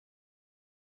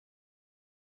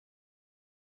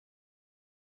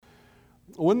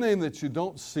One name that you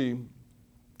don't see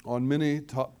on many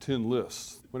top 10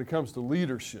 lists when it comes to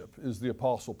leadership is the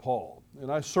Apostle Paul.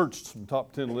 And I searched some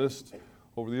top 10 lists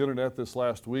over the internet this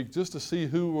last week just to see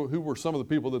who were some of the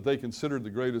people that they considered the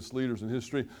greatest leaders in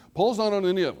history. Paul's not on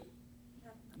any of them.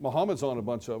 Muhammad's on a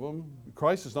bunch of them.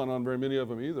 Christ is not on very many of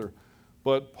them either.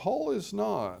 But Paul is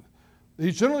not.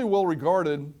 He's generally well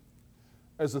regarded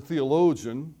as a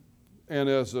theologian and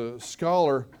as a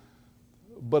scholar,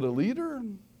 but a leader?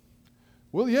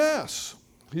 Well, yes,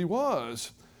 he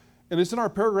was. And it's in our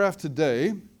paragraph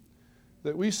today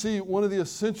that we see one of the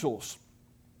essentials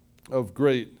of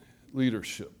great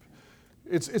leadership.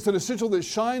 It's an essential that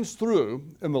shines through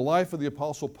in the life of the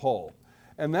Apostle Paul.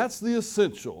 And that's the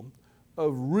essential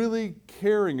of really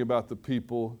caring about the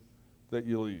people that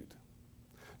you lead.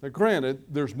 Now, granted,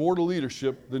 there's more to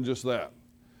leadership than just that.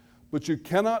 But you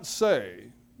cannot say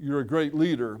you're a great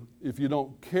leader if you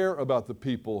don't care about the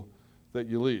people that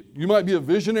you lead. You might be a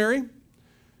visionary.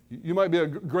 You might be a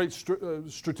great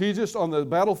strategist on the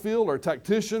battlefield or a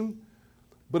tactician.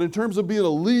 But in terms of being a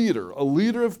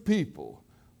leader of people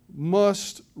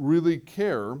must really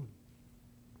care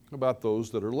about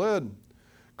those that are led.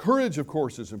 Courage, of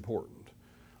course, is important.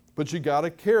 But you got to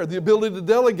care. The ability to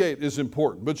delegate is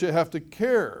important, but you have to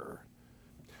care.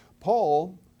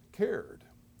 Paul cared.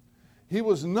 He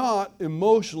was not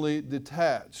emotionally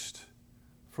detached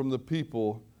from the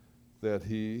people that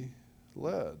he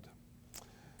led.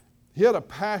 He had a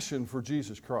passion for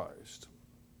Jesus Christ.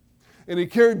 And he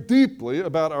cared deeply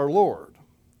about our Lord.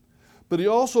 But he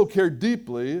also cared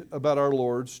deeply about our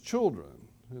Lord's children.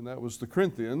 And that was the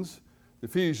Corinthians, the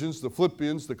Ephesians, the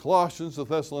Philippians, the Colossians, the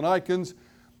Thessalonians.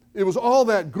 It was all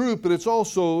that group, but it's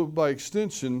also, by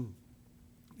extension,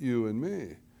 you and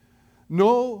me.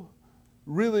 No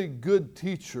really good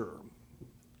teacher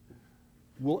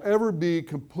will ever be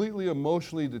completely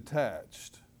emotionally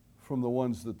detached from the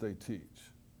ones that they teach.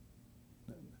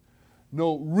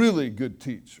 No really good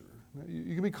teacher.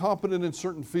 You can be competent in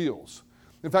certain fields.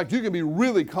 In fact, you can be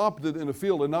really competent in a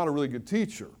field and not a really good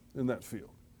teacher in that field.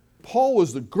 Paul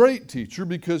was the great teacher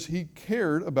because he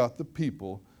cared about the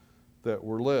people that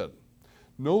were led.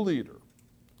 No leader,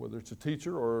 whether it's a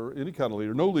teacher or any kind of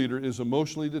leader, no leader is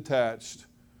emotionally detached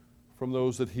from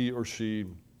those that he or she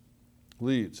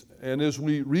leads. And as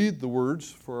we read the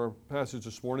words for our passage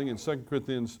this morning in 2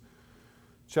 Corinthians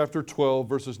chapter 12,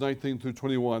 verses 19 through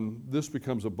 21, this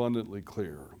becomes abundantly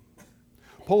clear.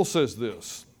 Paul says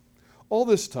this, "All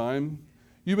this time,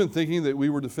 you've been thinking that we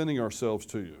were defending ourselves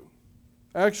to you.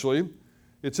 Actually,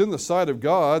 it's in the sight of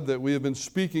God that we have been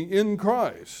speaking in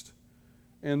Christ,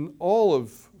 and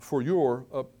for your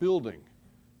upbuilding,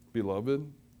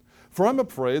 beloved. For I'm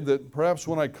afraid that perhaps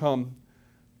when I come,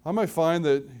 I might find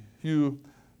that you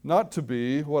not to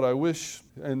be what I wish,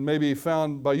 and may be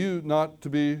found by you not to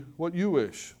be what you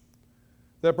wish.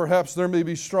 That perhaps there may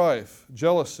be strife,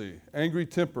 jealousy, angry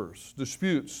tempers,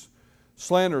 disputes,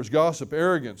 slanders, gossip,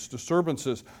 arrogance,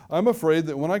 disturbances. I'm afraid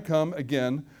that when I come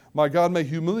again, my God may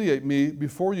humiliate me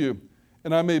before you,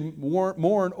 and I may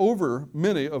mourn over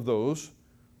many of those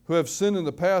who have sinned in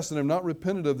the past and have not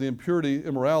repented of the impurity,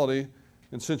 immorality,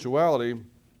 and sensuality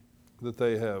that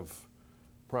they have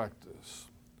practiced."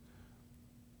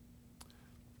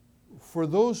 For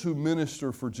those who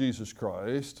minister for Jesus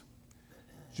Christ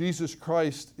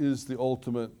is the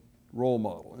ultimate role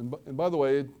model. And by the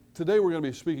way, today we're going to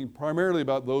be speaking primarily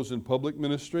about those in public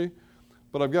ministry,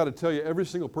 but I've got to tell you, every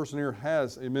single person here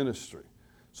has a ministry.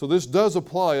 So this does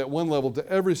apply at one level to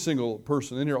every single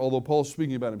person in here, although Paul's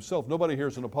speaking about himself. Nobody here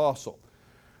is an apostle.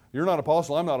 You're not an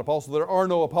apostle, I'm not an apostle. There are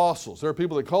no apostles. There are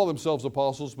people that call themselves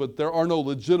apostles, but there are no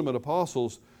legitimate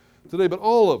apostles today. But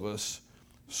all of us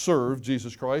serve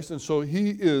Jesus Christ, and so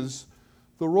he is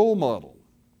the role model.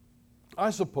 I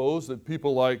suppose that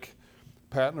people like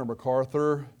Patton or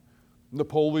MacArthur,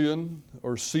 Napoleon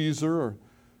or Caesar, or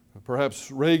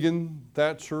perhaps Reagan,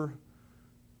 Thatcher,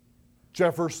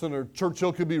 Jefferson or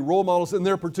Churchill could be role models in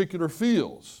their particular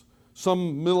fields,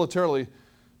 some militarily,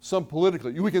 some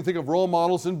politically. We can think of role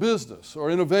models in business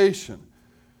or innovation.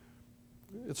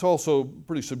 It's also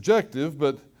pretty subjective,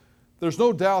 but there's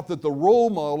no doubt that the role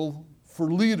model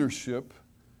for leadership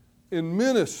in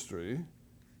ministry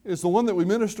is the one that we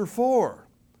minister for.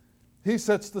 He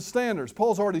sets the standards.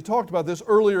 Paul's already talked about this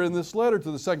earlier in this letter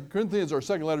to the second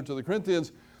letter to the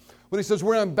Corinthians, when he says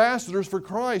we're ambassadors for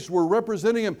Christ, we're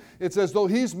representing him. It's as though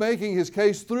he's making his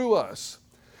case through us.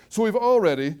 So we've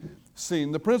already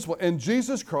seen the principle. And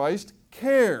Jesus Christ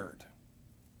cared.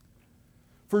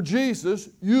 For Jesus,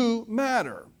 you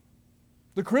matter.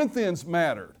 The Corinthians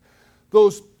mattered.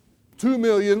 Those 2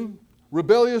 million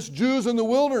rebellious Jews in the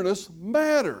wilderness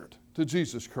mattered to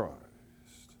Jesus Christ.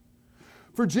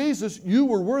 For Jesus, you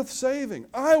were worth saving.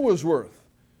 I was worth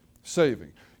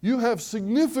saving. You have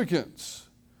significance.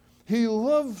 He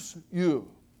loves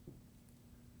you.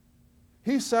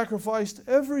 He sacrificed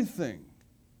everything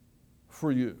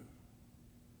for you.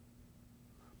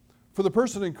 For the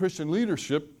person in Christian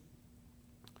leadership,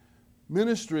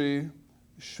 ministry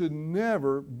should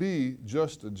never be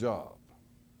just a job.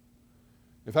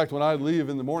 In fact, when I leave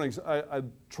in the mornings, I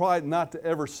try not to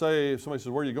ever say, if somebody says,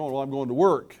 where are you going? Well, I'm going to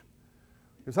work.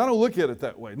 Because I don't look at it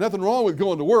that way. Nothing wrong with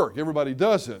going to work. Everybody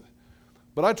does it.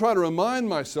 But I try to remind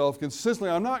myself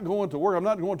consistently, I'm not going to work. I'm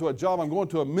not going to a job. I'm going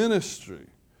to a ministry.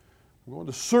 I'm going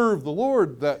to serve the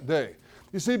Lord that day.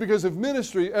 You see, because if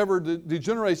ministry ever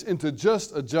degenerates into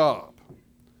just a job,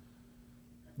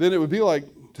 then it would be like,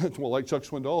 well, like Chuck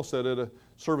Swindoll said at a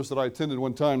service that I attended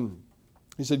one time.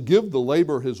 He said, give the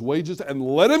laborer his wages and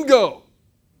let him go.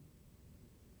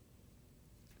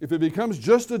 If it becomes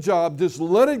just a job, just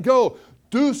let it go.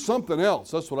 Do something else.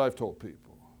 That's what I've told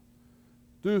people.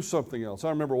 Do something else. I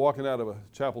remember walking out of a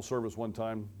chapel service one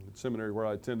time at seminary where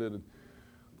I attended,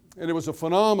 and it was a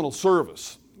phenomenal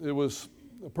service. It was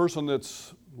a person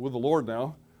that's with the Lord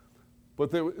now,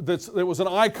 but there was an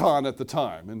icon at the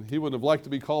time, and he wouldn't have liked to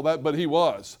be called that, but he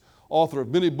was. Author of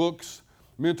many books,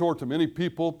 mentor to many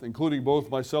people, including both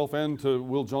myself and to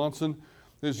Will Johnson.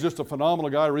 He's just a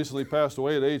phenomenal guy, recently passed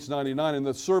away at age 99, and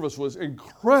the service was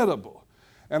incredible.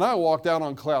 And I walked out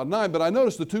on cloud nine, but I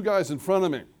noticed the two guys in front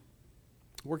of me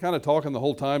were kind of talking the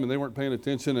whole time, and they weren't paying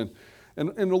attention, and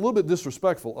a little bit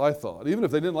disrespectful, I thought. Even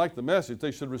if they didn't like the message,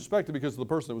 they should respect it because the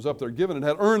person that was up there giving it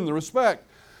had earned the respect.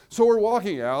 So we're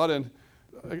walking out, and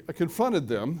I confronted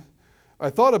them. I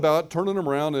thought about turning them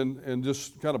around and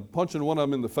just kind of punching one of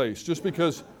them in the face, just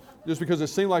because it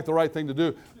seemed like the right thing to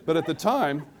do. But at the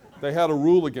time, they had a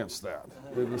rule against that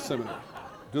in the seminary.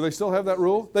 Do they still have that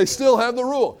rule? They still have the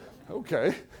rule.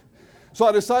 Okay. So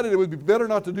I decided it would be better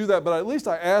not to do that, but at least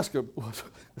I asked them.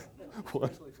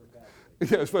 What?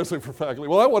 Yeah, especially for faculty.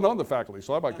 Well, I wasn't on the faculty,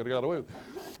 so I might could have got away with it.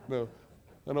 No.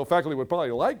 I know faculty would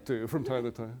probably like to from time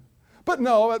to time. But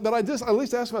no, but I just at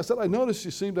least asked them. I said, I noticed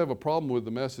you seem to have a problem with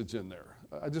the message in there.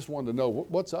 I just wanted to know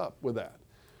what's up with that.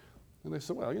 And they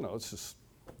said, well, it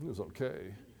was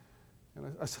okay.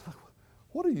 And I said,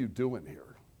 what are you doing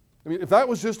here? I mean, if that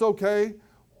was just okay,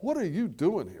 what are you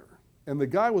doing here? And the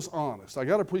guy was honest. I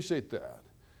got to appreciate that.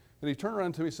 And he turned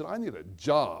around to me and said, I need a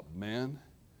job, man.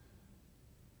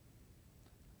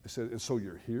 I said, and so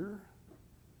you're here?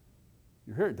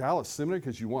 You're here at Dallas Seminary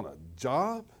because you want a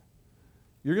job?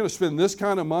 You're going to spend this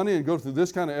kind of money and go through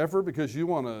this kind of effort because you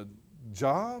want a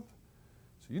job?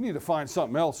 So you need to find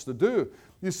something else to do.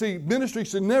 You see, ministry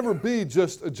should never be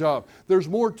just a job. There's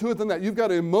more to it than that. You've got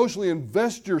to emotionally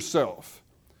invest yourself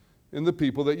in the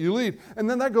people that you lead. And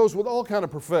then that goes with all kind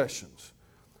of professions.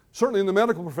 Certainly in the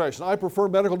medical profession, I prefer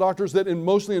medical doctors that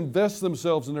emotionally invest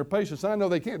themselves in their patients. And I know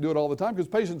they can't do it all the time because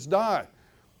patients die.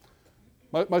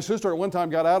 My sister at one time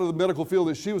got out of the medical field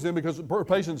that she was in because her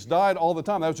patients died all the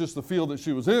time. That was just the field that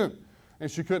she was in,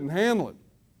 and she couldn't handle it.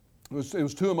 It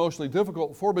was too emotionally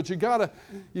difficult for her, but you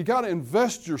gotta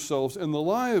invest yourselves in the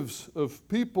lives of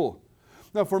people.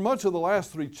 Now, for much of the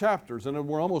last 3 chapters, and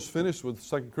we're almost finished with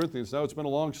 2 Corinthians now. It's been a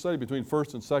long study between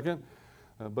 1st and 2nd,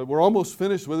 but we're almost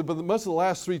finished with it. But much of the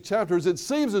last 3 chapters, it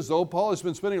seems as though Paul has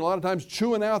been spending a lot of times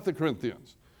chewing out the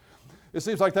Corinthians. It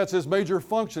seems like that's his major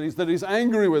function, that he's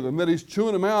angry with them, that he's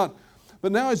chewing them out.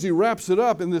 But now as he wraps it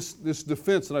up in this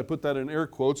defense, and I put that in air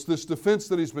quotes, this defense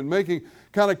that he's been making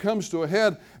kind of comes to a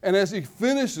head. And as he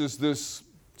finishes this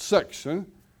section,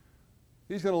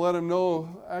 he's going to let him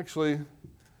know, actually,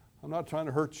 I'm not trying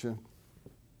to hurt you.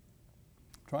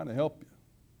 I'm trying to help you.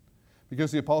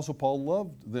 Because the Apostle Paul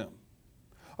loved them.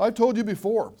 I've told you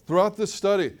before, throughout this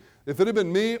study, if it had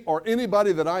been me or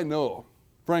anybody that I know,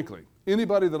 frankly,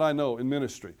 anybody that I know in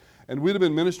ministry, and we'd have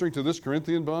been ministering to this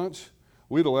Corinthian bunch,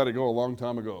 we'd have let it go a long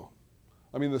time ago.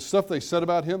 I mean, the stuff they said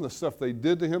about him, the stuff they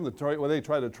did to him, the way they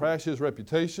tried to trash his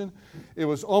reputation, it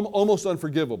was almost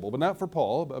unforgivable. But not for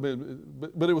Paul,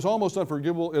 but it was almost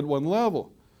unforgivable at one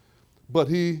level. But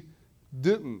he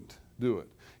didn't do it.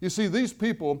 You see, these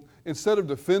people, instead of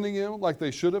defending him like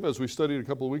they should have, as we studied a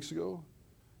couple of weeks ago,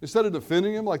 instead of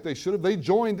defending him like they should have, they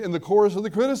joined in the chorus of the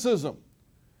criticism.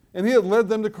 And he had led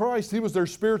them to Christ. He was their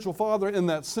spiritual father in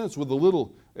that sense, with a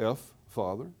little f,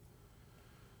 father.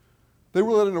 They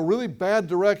were led in a really bad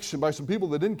direction by some people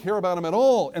that didn't care about him at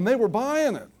all, and they were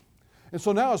buying it. And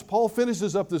so now as Paul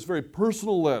finishes up this very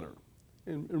personal letter,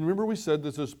 and remember we said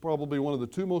this is probably one of the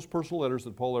 2 most personal letters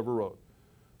that Paul ever wrote.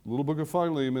 The little book of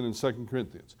Philemon and 2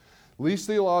 Corinthians. Least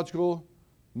theological,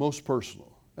 most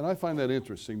personal. And I find that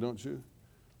interesting, don't you?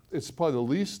 It's probably the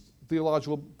least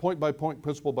theological, point by point,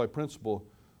 principle by principle,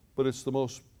 but it's the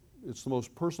most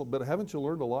personal. But haven't you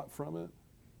learned a lot from it?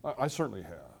 I certainly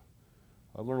have.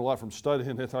 I've learned a lot from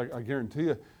studying it, I guarantee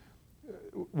you.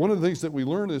 One of the things that we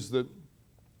learn is that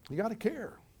you got to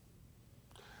care.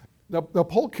 Now,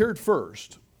 Paul cared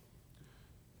first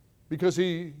because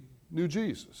he knew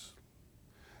Jesus.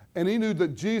 And he knew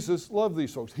that Jesus loved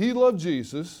these folks. He loved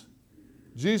Jesus.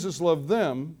 Jesus loved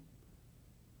them,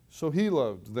 so he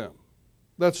loved them.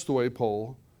 That's the way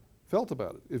Paul felt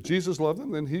about it. If Jesus loved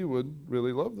them, then he would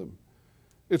really love them.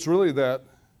 It's really that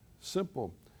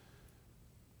simple.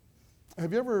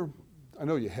 Have you ever, I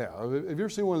know you have you ever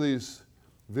seen one of these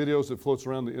videos that floats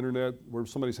around the internet where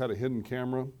somebody's had a hidden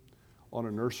camera on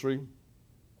a nursery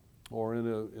or in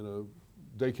a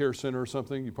daycare center or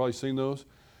something? You've probably seen those.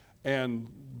 And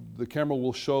the camera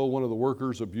will show one of the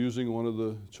workers abusing one of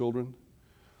the children.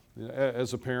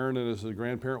 As a parent and as a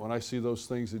grandparent, when I see those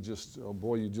things, it just, oh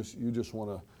boy, you just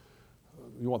want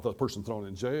the person thrown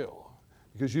in jail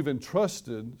because you've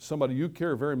entrusted somebody you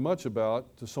care very much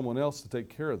about to someone else to take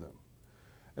care of them.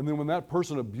 And then when that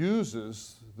person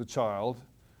abuses the child,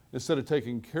 instead of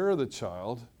taking care of the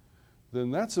child, then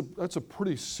that's a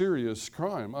pretty serious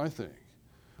crime, I think.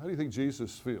 How do you think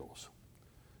Jesus feels?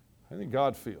 How do you think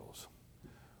God feels?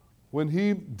 When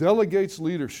he delegates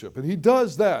leadership, and he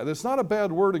does that. It's not a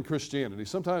bad word in Christianity.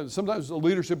 Sometimes the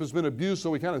leadership has been abused, so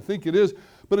we kind of think it is,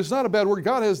 but it's not a bad word.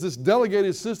 God has this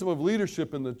delegated system of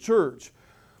leadership in the church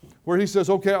where he says,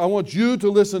 okay, I want you to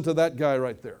listen to that guy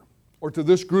right there, or to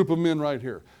this group of men right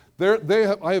here.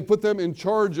 I have put them in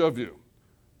charge of you.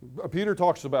 Peter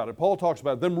talks about it. Paul talks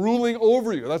about it. Them ruling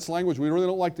over you. That's language we really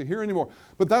don't like to hear anymore.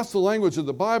 But that's the language of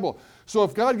the Bible. So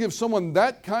if God gives someone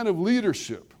that kind of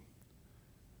leadership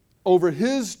over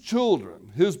his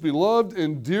children, his beloved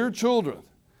and dear children,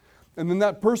 and then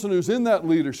that person who's in that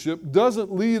leadership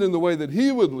doesn't lead in the way that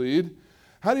he would lead,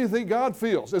 how do you think God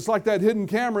feels? It's like that hidden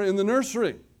camera in the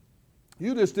nursery.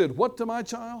 You just did what to my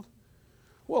child?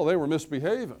 Well, they were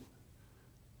misbehaving.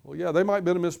 Well, yeah, they might have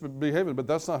been misbehaving, but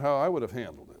that's not how I would have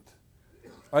handled it.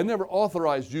 I never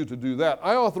authorized you to do that.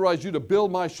 I authorized you to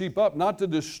build my sheep up, not to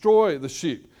destroy the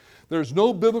sheep. There's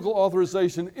no biblical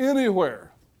authorization anywhere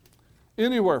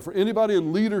for anybody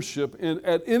in leadership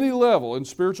at any level in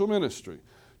spiritual ministry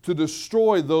to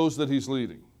destroy those that he's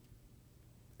leading.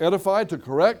 Edify, to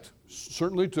correct,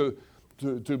 certainly to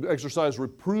exercise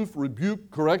reproof,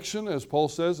 rebuke, correction, as Paul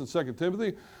says in 2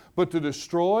 Timothy, but to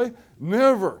destroy,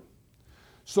 never.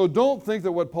 So don't think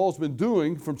that what Paul's been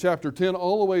doing from chapter 10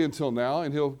 all the way until now,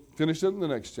 and he'll finish it in the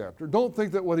next chapter, don't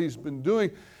think that what he's been doing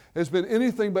has been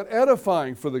anything but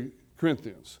edifying for the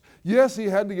Corinthians. Yes, he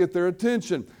had to get their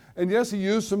attention. And yes, he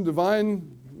used some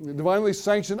divinely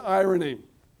sanctioned irony,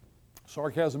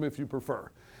 sarcasm if you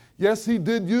prefer. Yes, he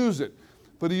did use it,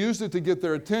 but he used it to get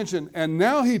their attention. And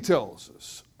now he tells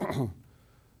us,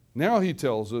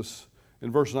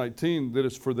 in verse 19 that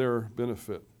it's for their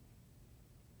benefit.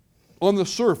 On the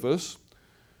surface,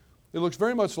 it looks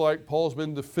very much like Paul's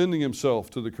been defending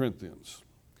himself to the Corinthians.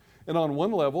 And on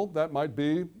one level, that might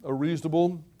be a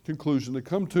reasonable conclusion to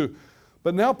come to.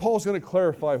 But now Paul's going to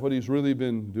clarify what he's really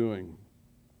been doing.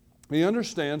 He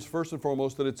understands, first and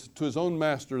foremost, that it's to his own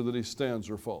master that he stands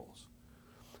or falls.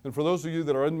 And for those of you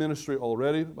that are in ministry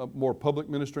already, more public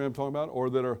ministry I'm talking about, or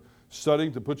that are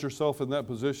studying to put yourself in that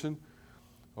position,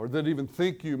 or that even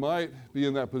think you might be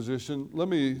in that position, let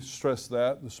me stress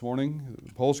that this morning.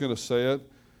 Paul's going to say it.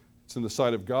 It's in the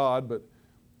sight of God, but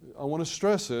I want to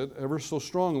stress it ever so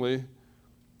strongly.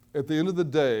 At the end of the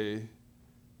day,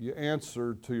 you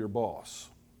answer to your boss.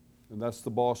 And that's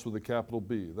the boss with a capital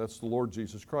B. That's the Lord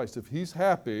Jesus Christ. If he's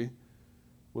happy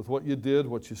with what you did,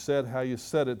 what you said, how you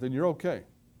said it, then you're okay.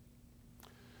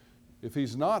 If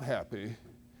he's not happy,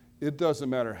 it doesn't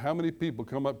matter how many people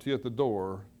come up to you at the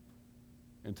door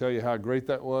and tell you how great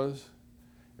that was.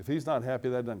 If he's not happy,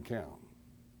 that doesn't count.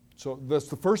 So that's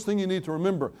the first thing you need to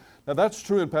remember. Now that's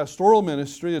true in pastoral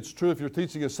ministry. It's true if you're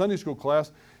teaching a Sunday school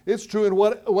class. It's true in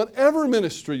whatever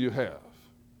ministry you have,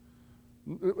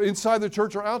 inside the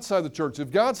church or outside the church.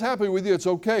 If God's happy with you, it's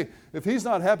okay. If he's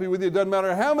not happy with you, it doesn't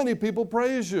matter how many people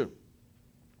praise you.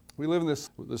 We live in this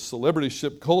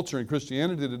celebrity-ship culture in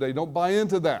Christianity today. Don't buy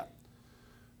into that.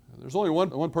 There's only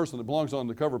one person that belongs on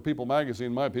the cover of People magazine,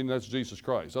 in my opinion, that's Jesus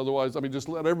Christ. Otherwise, just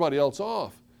let everybody else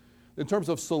off. In terms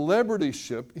of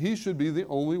celebrityship, he should be the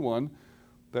only one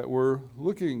that we're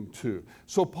looking to.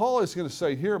 So Paul is going to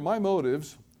say here, my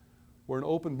motives were an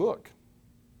open book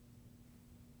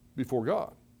before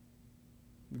God.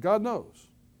 God knows.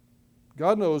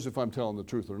 God knows if I'm telling the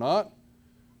truth or not.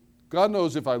 God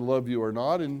knows if I love you or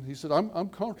not. And he said, I'm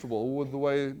comfortable with the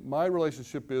way my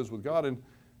relationship is with God and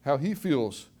how he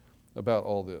feels about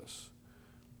all this.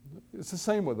 It's the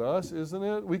same with us, isn't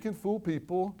it? We can fool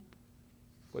people,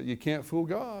 but you can't fool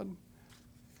God.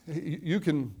 You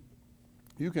can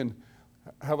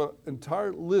have an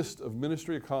entire list of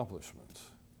ministry accomplishments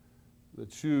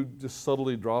that you just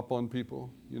subtly drop on people.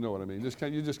 You know what I mean?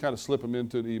 You just kind of slip them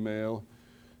into an email.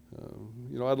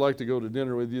 I'd like to go to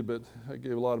dinner with you, but I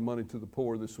gave a lot of money to the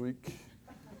poor this week.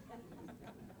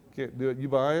 Can't do it. You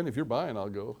buying? If you're buying, I'll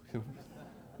go.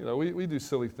 We do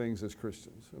silly things as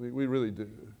Christians. I mean, we really do.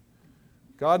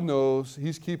 God knows.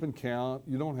 He's keeping count.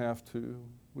 You don't have to.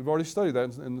 We've already studied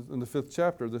that in the 5th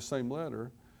chapter of this same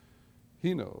letter.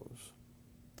 He knows.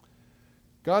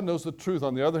 God knows the truth.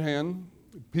 On the other hand,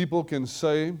 people can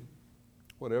say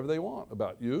whatever they want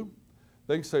about you.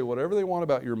 They can say whatever they want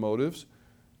about your motives,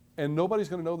 and nobody's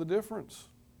going to know the difference.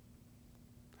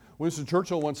 Winston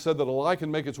Churchill once said that a lie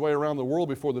can make its way around the world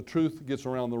before the truth gets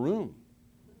around the room.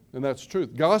 And that's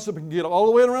truth. Gossip can get all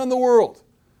the way around the world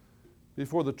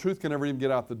before the truth can ever even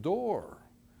get out the door.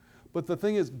 But the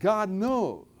thing is, God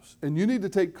knows, and you need to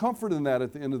take comfort in that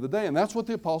at the end of the day. And that's what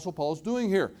the Apostle Paul is doing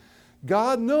here.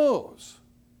 God knows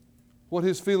what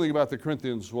his feeling about the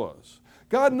Corinthians was.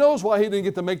 God knows why he didn't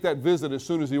get to make that visit as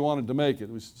soon as he wanted to make it.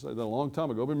 We said that a long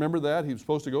time ago. Remember that? He was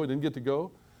supposed to go. He didn't get to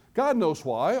go. God knows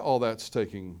why all that's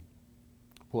taking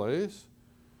place.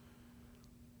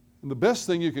 And the best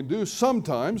thing you can do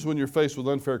sometimes when you're faced with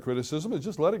unfair criticism is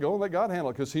just let it go and let God handle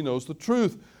it, because he knows the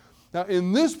truth. Now,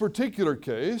 in this particular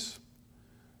case,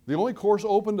 the only course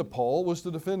open to Paul was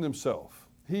to defend himself.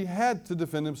 He had to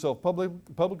defend himself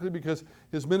publicly because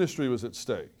his ministry was at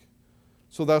stake.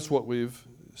 So that's what we've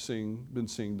been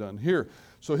seeing done here.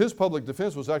 So his public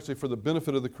defense was actually for the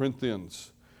benefit of the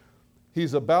Corinthians.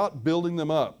 He's about building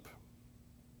them up,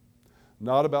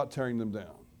 not about tearing them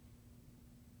down.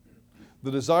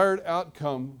 The desired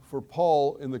outcome for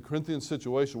Paul in the Corinthian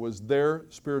situation was their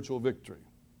spiritual victory.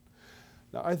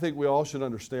 Now, I think we all should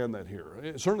understand that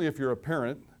here. Certainly if you're a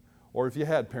parent, or if you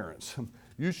had parents,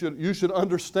 you should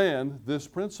understand this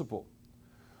principle.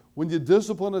 When you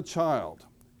discipline a child,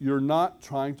 you're not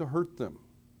trying to hurt them.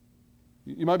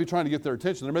 You might be trying to get their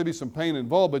attention. There may be some pain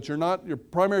involved, but your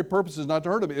primary purpose is not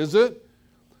to hurt them, is it?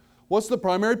 What's the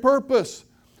primary purpose?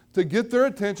 To get their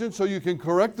attention so you can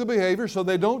correct the behavior so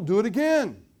they don't do it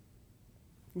again.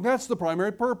 That's the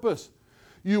primary purpose.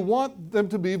 You want them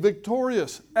to be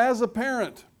victorious as a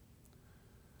parent.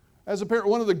 As a parent,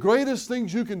 one of the greatest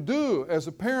things you can do as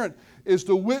a parent is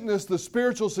to witness the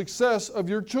spiritual success of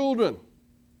your children.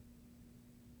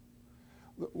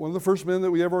 One of the first men that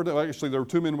we ever ordained, actually there were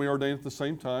 2 men we ordained at the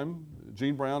same time,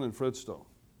 Gene Brown and Fred Stowe.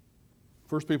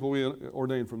 First people we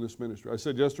ordained from this ministry. I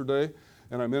said yesterday,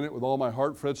 and I meant it with all my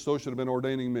heart, Fred Stowe should have been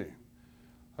ordaining me.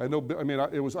 I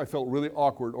felt really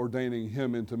awkward ordaining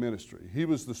him into ministry. He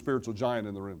was the spiritual giant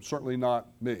in the room, certainly not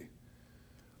me.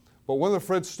 But one of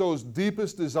Fred Stowe's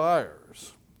deepest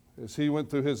desires as he went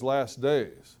through his last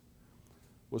days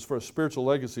was for a spiritual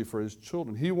legacy for his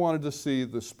children. He wanted to see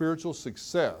the spiritual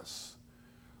success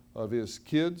of his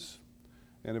kids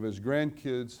and of his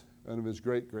grandkids and of his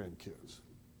great-grandkids.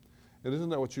 And isn't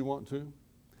that what you want to?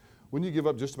 Wouldn't you give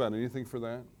up just about anything for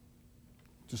that?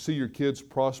 To see your kids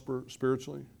prosper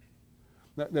spiritually?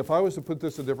 Now, if I was to put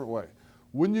this a different way,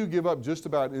 wouldn't you give up just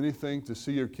about anything to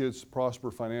see your kids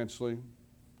prosper financially?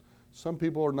 Some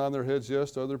people are nodding their heads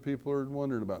yes, other people are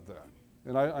wondering about that.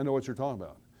 And I know what you're talking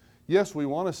about. Yes, we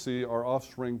want to see our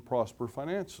offspring prosper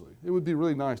financially. It would be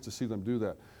really nice to see them do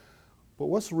that. But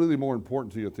what's really more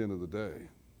important to you at the end of the day?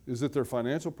 Is it their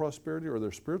financial prosperity or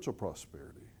their spiritual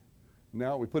prosperity?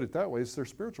 Now, we put it that way, it's their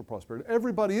spiritual prosperity.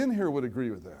 Everybody in here would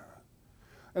agree with that.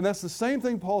 And that's the same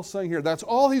thing Paul's saying here. That's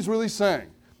all he's really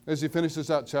saying as he finishes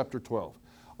out chapter 12.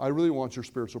 I really want your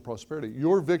spiritual prosperity.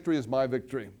 Your victory is my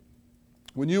victory.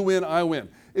 When you win, I win.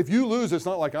 If you lose, it's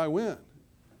not like I win.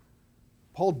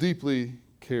 Paul deeply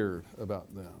cared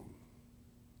about them.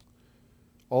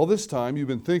 All this time, you've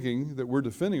been thinking that we're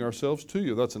defending ourselves to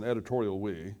you. That's an editorial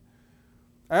we.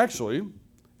 Actually,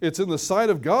 it's in the sight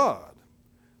of God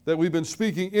that we've been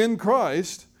speaking in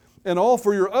Christ, and all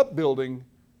for your upbuilding,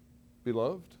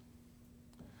 beloved.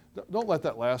 Don't let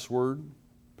that last word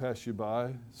pass you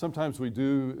by. Sometimes we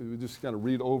do. We just kind of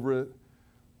read over it.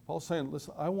 Paul's saying,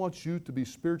 listen, I want you to be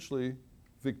spiritually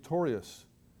victorious,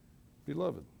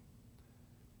 beloved.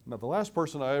 Now, the last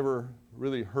person I ever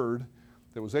really heard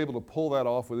that was able to pull that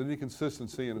off with any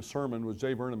consistency in a sermon was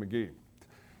J. Vernon McGee.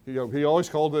 He always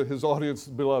called his audience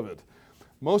beloved.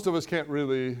 Most of us can't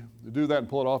really do that and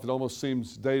pull it off. It almost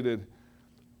seems dated.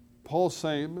 Paul's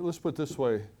saying, let's put it this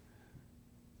way,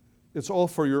 it's all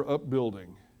for your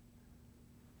upbuilding.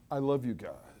 I love you guys.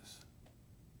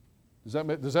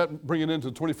 Does that bring it into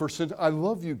the 21st century? I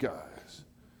love you guys.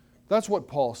 That's what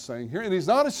Paul's saying here, and he's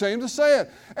not ashamed to say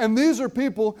it. And these are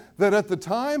people that at the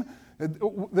time,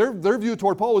 their view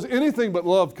toward Paul was anything but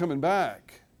love coming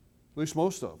back, at least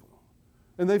most of them.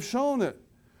 And they've shown it.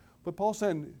 But Paul's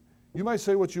saying, you might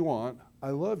say what you want, I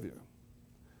love you.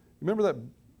 Remember that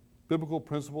biblical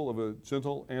principle of a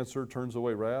gentle answer turns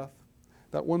away wrath?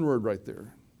 That one word right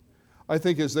there. I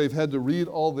think as they've had to read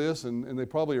all this, and they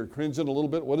probably are cringing a little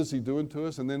bit, what is he doing to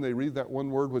us? And then they read that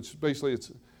one word, which basically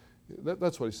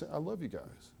that's what he's saying. I love you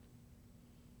guys.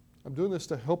 I'm doing this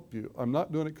to help you. I'm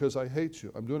not doing it because I hate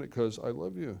you. I'm doing it because I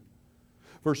love you.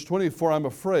 Verse 24, I'm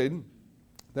afraid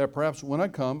that perhaps when I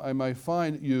come, I may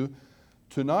find you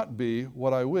to not be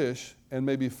what I wish, and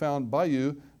may be found by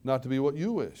you not to be what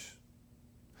you wish.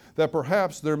 That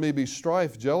perhaps there may be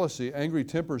strife, jealousy, angry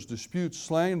tempers, disputes,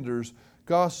 slanders,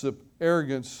 gossip,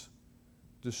 arrogance,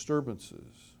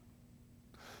 disturbances.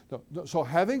 So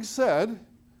having said,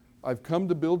 I've come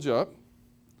to build you up,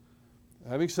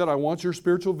 having said I want your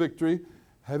spiritual victory,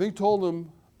 having told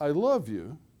him I love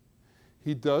you,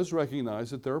 he does recognize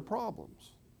that there are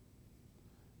problems.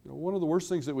 One of the worst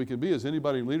things that we can be is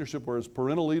anybody in leadership, whether it's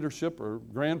parental leadership or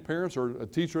grandparents or a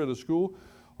teacher at a school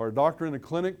or a doctor in a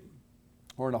clinic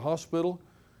or in a hospital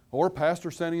or a pastor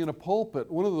standing in a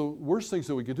pulpit. One of the worst things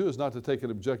that we can do is not to take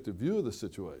an objective view of the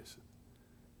situation.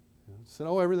 Say,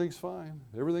 oh, everything's fine.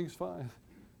 Everything's fine.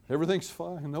 Everything's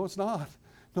fine. No, it's not.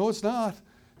 No, it's not.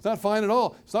 It's not fine at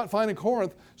all. It's not fine in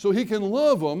Corinth. So he can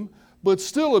love them, but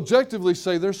still objectively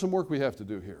say there's some work we have to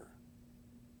do here.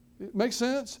 It makes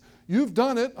sense? You've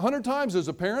done it 100 times as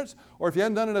a parent, or if you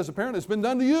hadn't done it as a parent, it's been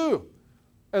done to you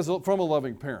from a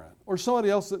loving parent or somebody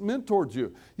else that mentored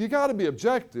you. You got to be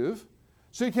objective,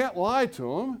 so you can't lie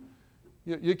to them.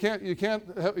 You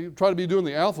can't try to be doing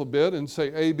the alphabet and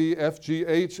say A, B, F, G,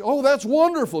 H. Oh, that's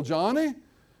wonderful, Johnny.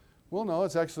 Well, no,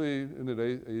 it's actually in it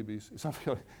A, B, C.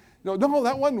 Something like, no,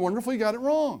 that wasn't wonderful. You got it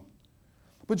wrong.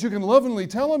 But you can lovingly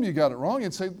tell them you got it wrong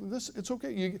and say, it's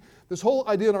okay. This whole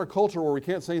idea in our culture where we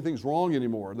can't say anything's wrong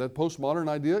anymore, that postmodern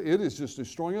idea, it is just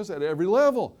destroying us at every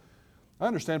level. I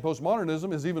understand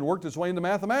postmodernism has even worked its way into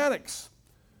mathematics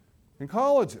in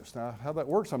colleges. Now, how that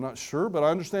works, I'm not sure, but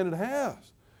I understand it has.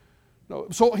 No,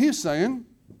 so he's saying,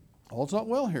 all's not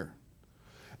well here.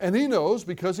 And he knows,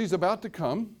 because he's about to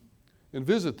come and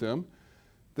visit them,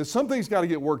 that something's got to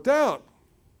get worked out.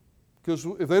 Because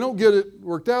if they don't get it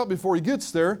worked out before he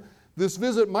gets there, this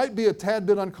visit might be a tad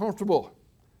bit uncomfortable.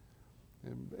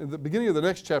 In the beginning of the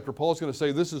next chapter, Paul's going to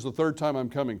say, this is the third time I'm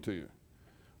coming to you.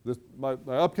 My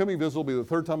upcoming visit will be the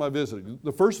third time I visited.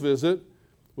 The first visit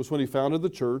was when he founded the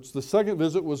church. The second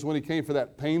visit was when he came for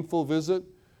that painful visit,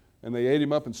 and they ate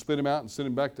him up and spit him out and sent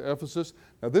him back to Ephesus.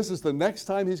 Now this is the next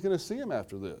time he's going to see him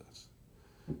after this.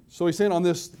 So he's saying on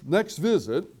this next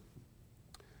visit,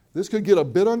 this could get a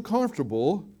bit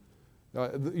uncomfortable.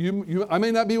 I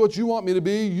may not be what you want me to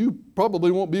be. You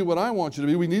probably won't be what I want you to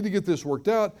be. We need to get this worked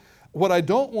out. What I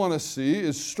don't want to see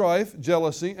is strife,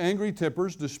 jealousy, angry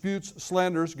tempers, disputes,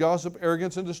 slanders, gossip,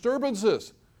 arrogance, and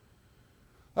disturbances.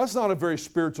 That's not a very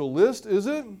spiritual list, is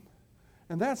it?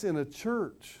 And that's in a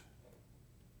church.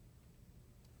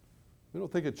 We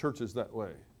don't think of churches that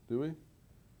way, do we?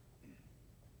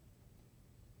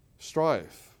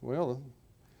 Strife. Well,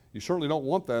 you certainly don't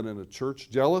want that in a church.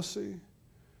 Jealousy.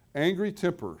 Angry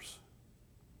tempers.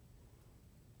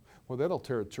 Well, that'll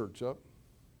tear a church up.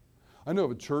 I know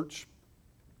of a church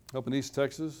up in East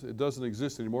Texas. It doesn't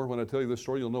exist anymore. When I tell you this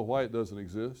story, you'll know why it doesn't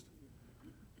exist.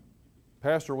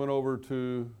 Pastor went over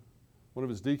to one of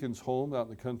his deacons' home out in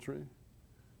the country.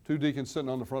 Two deacons sitting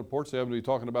on the front porch. They happened to be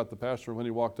talking about the pastor when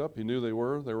he walked up. He knew they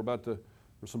were. There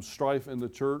was some strife in the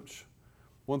church.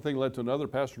 One thing led to another.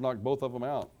 Pastor knocked both of them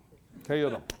out.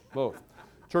 KO'd them, both.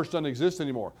 Church doesn't exist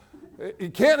anymore.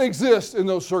 It can't exist in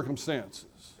those circumstances.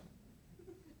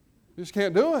 You just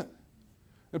can't do it.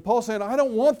 And Paul's saying, I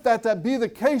don't want that to be the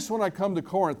case when I come to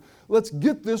Corinth. Let's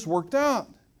get this worked out.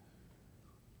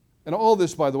 And all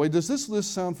this, by the way, does this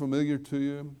list sound familiar to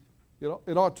you?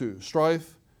 It ought to.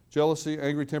 Strife, jealousy,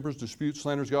 angry tempers, disputes,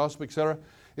 slanders, gossip, etc.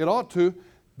 It ought to.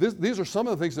 These are some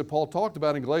of the things that Paul talked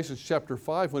about in Galatians chapter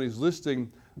 5 when he's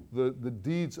listing the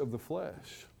deeds of the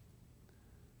flesh.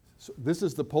 So this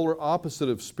is the polar opposite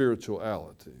of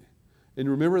spirituality. And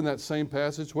remember in that same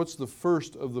passage, what's the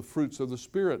first of the fruits of the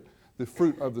Spirit? The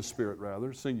fruit of the Spirit,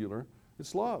 rather, singular.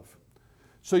 It's love.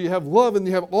 So you have love and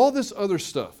you have all this other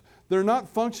stuff. They're not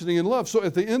functioning in love. So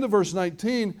at the end of verse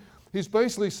 19, he's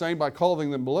basically saying, by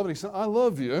calling them beloved, he's saying, I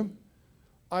love you.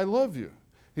 I love you.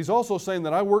 He's also saying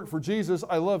that I work for Jesus.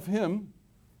 I love him.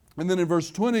 And then in verse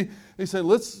 20, he said,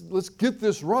 let's get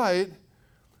this right,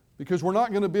 Because we're not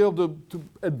going to be able to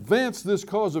advance this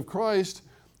cause of Christ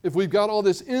if we've got all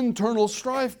this internal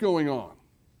strife going on.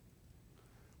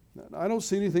 I don't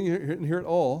see anything here at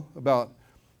all about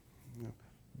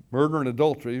murder and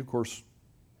adultery. Of course,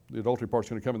 the adultery part's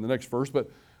going to come in the next verse.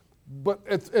 But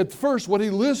at first, what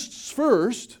he lists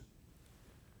first,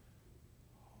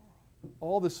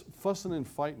 all this fussing and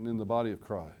fighting in the body of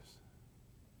Christ.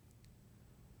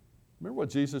 Remember what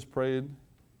Jesus prayed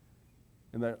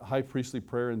in that high priestly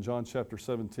prayer in John chapter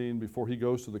 17 before he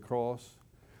goes to the cross?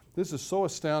 This is so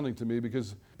astounding to me,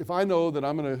 because if I know that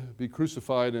I'm going to be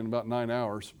crucified in about 9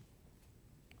 hours,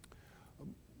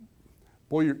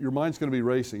 boy, your mind's going to be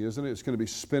racing, isn't it? It's going to be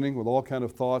spinning with all kind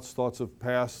of thoughts of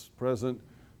past, present,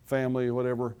 family,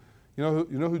 whatever. You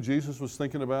know who Jesus was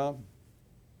thinking about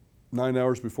 9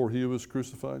 hours before he was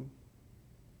crucified?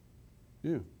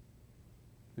 You.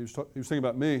 He was thinking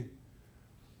about me.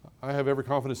 I have every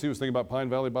confidence he was thinking about Pine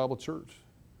Valley Bible Church,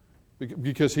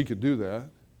 because he could do that.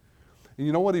 And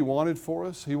you know what he wanted for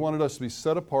us? He wanted us to be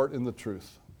set apart in the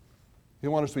truth. He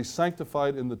wanted us to be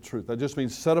sanctified in the truth. That just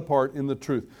means set apart in the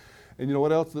truth. And you know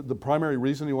what else? The primary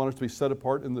reason he wanted us to be set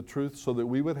apart in the truth, so that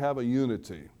we would have a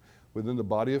unity within the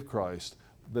body of Christ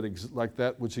like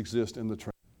that which exists in the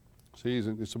Trinity. See,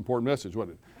 it's an important message,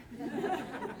 wasn't it?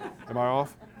 Am I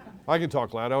off? I can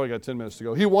talk loud. I only got 10 minutes to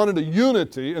go. He wanted a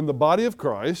unity in the body of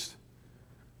Christ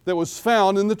that was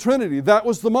found in the Trinity. That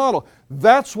was the model.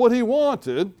 That's what he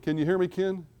wanted. Can you hear me,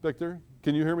 Ken, back there?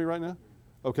 Can you hear me right now?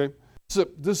 Okay. So,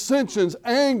 dissensions,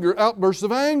 anger, outbursts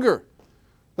of anger.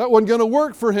 That wasn't going to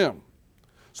work for him.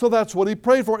 So that's what he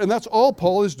prayed for. And that's all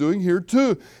Paul is doing here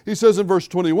too. He says in verse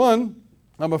 21,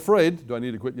 I'm afraid. Do I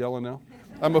need to quit yelling now?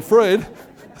 I'm afraid.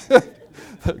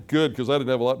 Good, because I didn't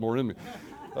have a lot more in me.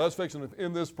 I was fixing to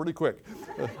end this pretty quick.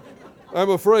 I'm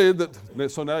afraid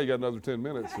that, so now you got another 10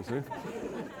 minutes, you see.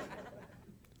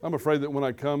 I'm afraid that when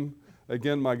I come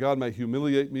again, my God may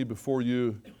humiliate me before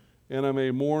you, and I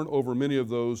may mourn over many of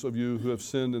those of you who have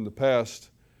sinned in the past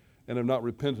and have not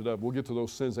repented of. We'll get to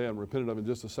those sins they haven't repented of in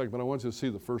just a second, but I want you to see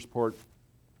the first part.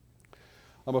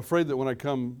 I'm afraid that when I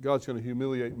come, God's going to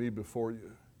humiliate me before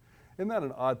you. Isn't that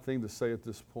an odd thing to say at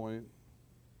this point?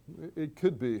 It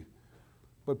could be.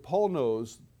 But Paul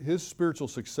knows his spiritual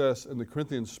success and the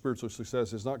Corinthians' spiritual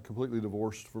success is not completely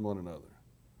divorced from one another.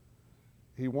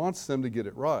 He wants them to get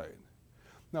it right.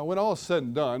 Now, when all is said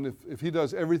and done, if he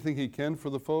does everything he can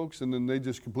for the folks and then they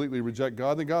just completely reject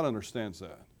God, then God understands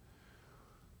that.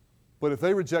 But if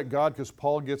they reject God because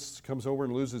Paul comes over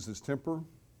and loses his temper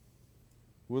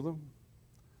with them,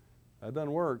 that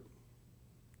doesn't work.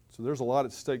 So there's a lot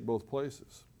at stake both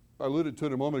places. I alluded to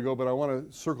it a moment ago, but I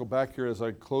want to circle back here as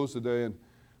I close today and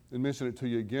mention it to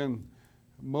you again.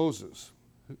 Moses,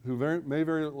 who may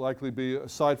very likely be,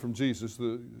 aside from Jesus,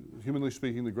 humanly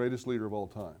speaking, the greatest leader of all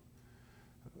time,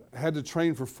 had to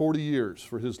train for 40 years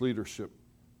for his leadership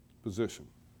position.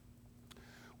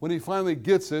 When he finally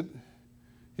gets it,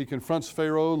 he confronts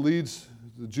Pharaoh, leads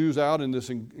the Jews out in this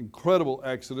incredible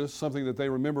exodus, something that they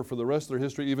remember for the rest of their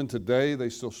history. Even today, they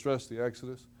still stress the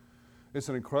exodus. It's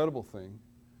an incredible thing.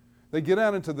 They get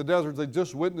out into the desert. They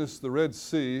just witnessed the Red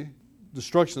Sea,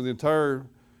 destruction of the entire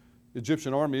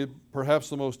Egyptian army, perhaps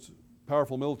the most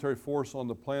powerful military force on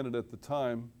the planet at the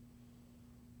time.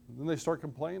 And then they start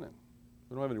complaining.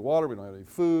 We don't have any water. We don't have any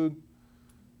food.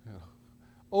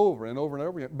 Over and over and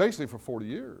over again. Basically for 40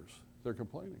 years, they're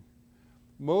complaining.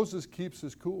 Moses keeps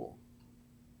his cool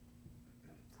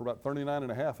for about 39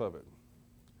 and a half of it.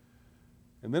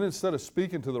 And then instead of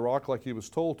speaking to the rock like he was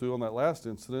told to on that last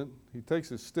incident, he takes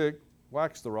his stick,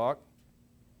 whacks the rock,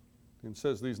 and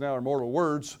says these now immortal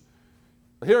words,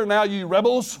 "Hear now, ye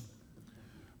rebels,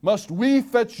 must we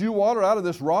fetch you water out of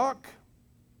this rock?"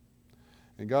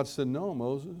 And God said, "No,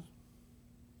 Moses,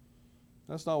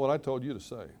 that's not what I told you to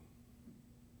say.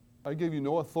 I gave you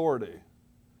no authority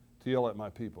to yell at my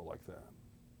people like that.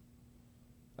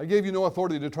 I gave you no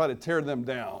authority to try to tear them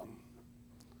down."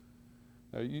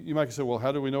 Now, you might say, well,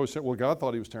 how do we know? Well, God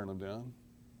thought he was tearing them down.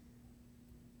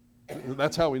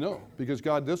 That's how we know, because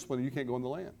God disciplined you. You can't go in the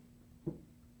land.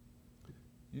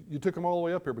 You took them all the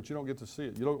way up here, but you don't get to see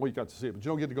it. You got to see it, but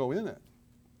you don't get to go in it.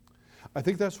 I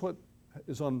think that's what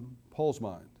is on Paul's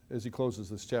mind as he closes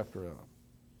this chapter out.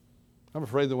 I'm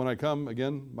afraid that when I come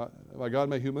again, my God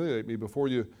may humiliate me before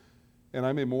you, and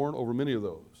I may mourn over many of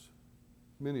those.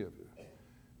 Many of you.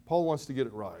 Paul wants to get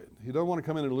it right. He doesn't want to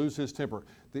come in and lose his temper.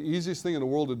 The easiest thing in the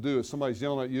world to do is somebody's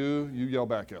yelling at you, you yell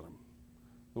back at them.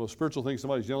 The most spiritual thing,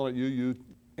 somebody's yelling at you, you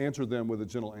answer them with a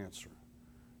gentle answer.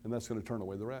 And that's going to turn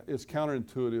away the wrath. It's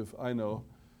counterintuitive, I know.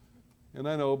 And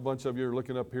I know a bunch of you are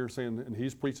looking up here saying, and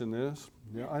he's preaching this.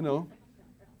 Yeah, I know.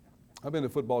 I've been to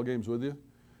football games with you.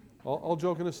 All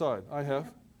joking aside, I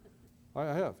have. I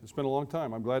have. It's been a long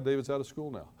time. I'm glad David's out of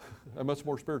school now. I'm much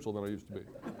more spiritual than I used to be.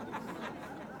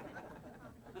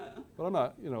 But I'm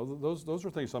not, those are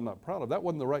things I'm not proud of. That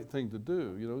wasn't the right thing to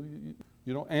do.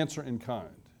 You don't answer in kind.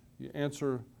 You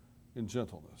answer in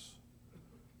gentleness.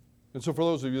 And so for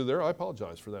those of you there, I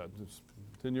apologize for that. It's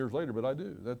 10 years later, but I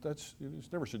do. That's you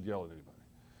just never should yell at anybody.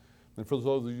 And for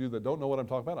those of you that don't know what I'm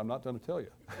talking about, I'm not going to tell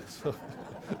you. So.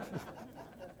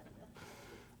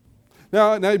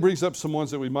 Now he brings up some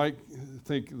ones that we might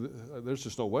think, there's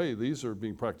just no way these are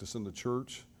being practiced in the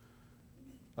church.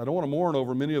 I don't want to mourn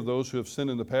over many of those who have sinned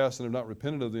in the past and have not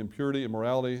repented of the impurity,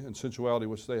 immorality, and sensuality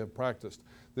which they have practiced.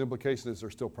 The implication is they're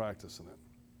still practicing it.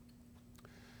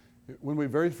 When we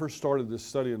very first started this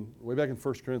study, way back in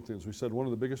 1 Corinthians, we said one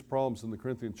of the biggest problems in the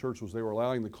Corinthian church was they were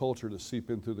allowing the culture to seep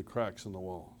in through the cracks in the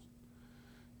walls.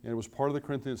 And it was part of the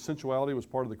Corinthian, sensuality was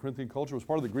part of the Corinthian culture, it was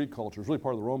part of the Greek culture, it was really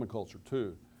part of the Roman culture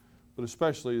too. But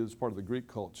especially it's part of the Greek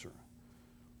culture.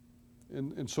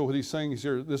 And so what he's saying is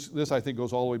here, this I think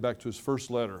goes all the way back to his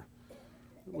first letter.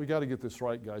 We got to get this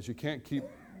right, guys. You can't keep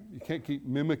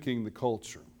mimicking the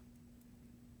culture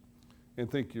and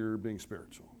think you're being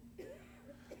spiritual.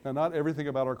 Now, not everything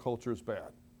about our culture is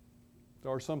bad.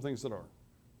 There are some things that are.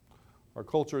 Our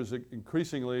culture is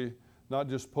increasingly not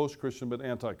just post-Christian, but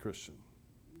anti-Christian,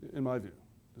 in my view.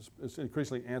 It's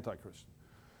increasingly anti-Christian.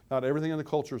 Not everything in the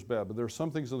culture is bad, but there are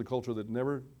some things in the culture that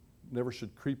never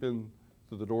should creep in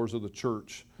to the doors of the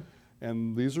church.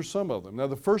 And these are some of them. Now,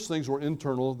 the first things were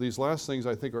internal. These last things,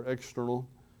 I think, are external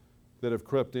that have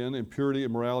crept in. Impurity,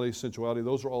 immorality, sensuality,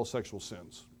 those are all sexual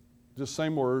sins. Just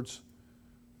same words.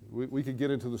 We could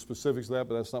get into the specifics of that,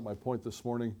 but that's not my point this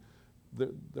morning.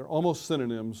 They're almost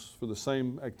synonyms for the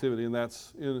same activity, and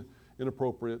that's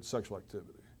inappropriate sexual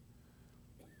activity.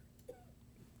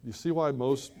 You see why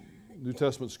most New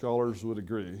Testament scholars would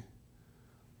agree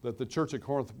that the church at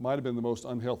Corinth might have been the most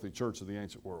unhealthy church of the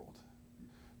ancient world.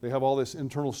 They have all this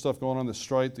internal stuff going on, this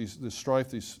strife,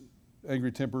 these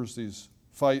angry tempers, these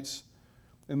fights.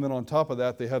 And then on top of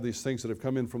that, they have these things that have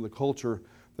come in from the culture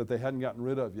that they hadn't gotten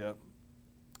rid of yet,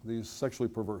 these sexually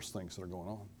perverse things that are going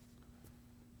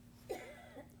on.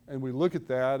 And we look at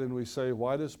that and we say,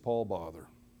 why does Paul bother?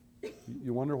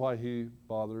 You wonder why he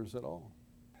bothers at all.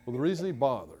 Well, the reason he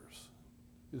bothers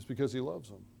is because he loves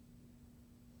them.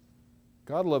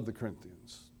 God loved the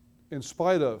Corinthians. In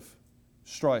spite of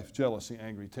strife, jealousy,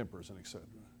 angry tempers, and etc.,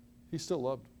 he still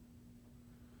loved them.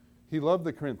 He loved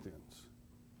the Corinthians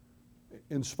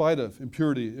in spite of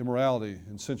impurity, immorality,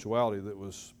 and sensuality that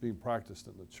was being practiced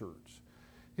in the church.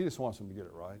 He just wants them to get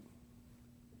it right.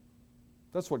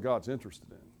 That's what God's interested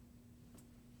in.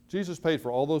 Jesus paid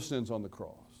for all those sins on the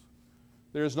cross.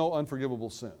 There is no unforgivable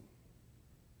sin.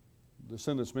 The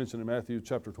sin that's mentioned in Matthew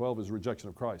chapter 12 is rejection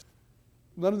of Christ.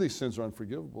 None of these sins are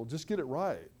unforgivable. Just get it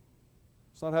right.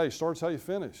 It's not how you start, it's how you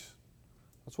finish.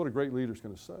 That's what a great leader is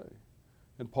going to say.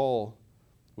 And Paul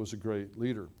was a great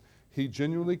leader. He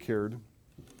genuinely cared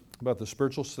about the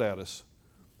spiritual status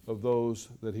of those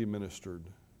that he ministered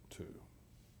to.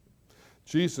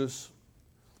 Jesus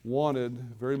wanted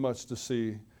very much to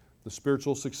see the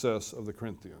spiritual success of the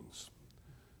Corinthians.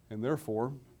 And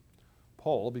therefore,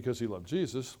 Paul, because he loved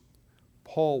Jesus,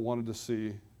 Paul wanted to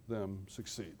see them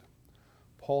succeed.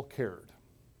 Paul cared.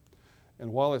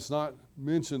 And while it's not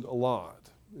mentioned a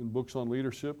lot in books on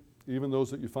leadership, even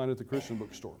those that you find at the Christian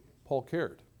bookstore, Paul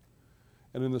cared.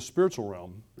 And in the spiritual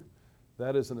realm,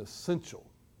 that is an essential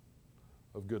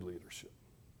of good leadership.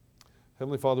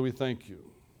 Heavenly Father, we thank you.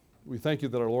 We thank you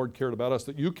that our Lord cared about us,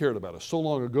 that you cared about us so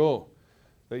long ago,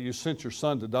 that you sent your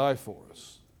Son to die for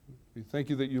us. We thank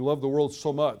you that you love the world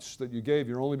so much that you gave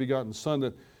your only begotten Son,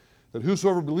 that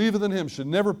whosoever believeth in him should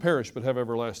never perish but have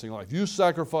everlasting life. You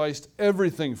sacrificed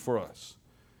everything for us.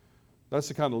 That's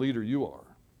the kind of leader you are.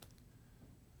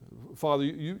 Father,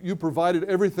 you provided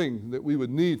everything that we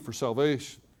would need for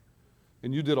salvation.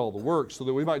 And you did all the work so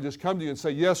that we might just come to you and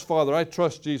say, yes, Father, I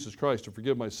trust Jesus Christ to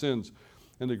forgive my sins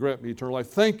and to grant me eternal life.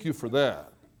 Thank you for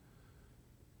that.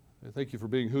 I thank you for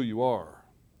being who you are.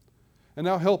 And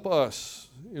now help us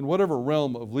in whatever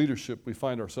realm of leadership we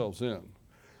find ourselves in,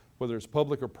 whether it's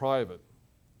public or private.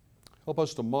 Help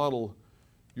us to model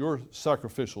your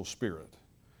sacrificial spirit,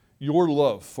 your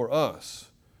love for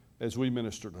us as we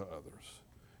minister to others.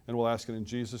 And we'll ask it in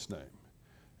Jesus' name.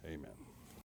 Amen.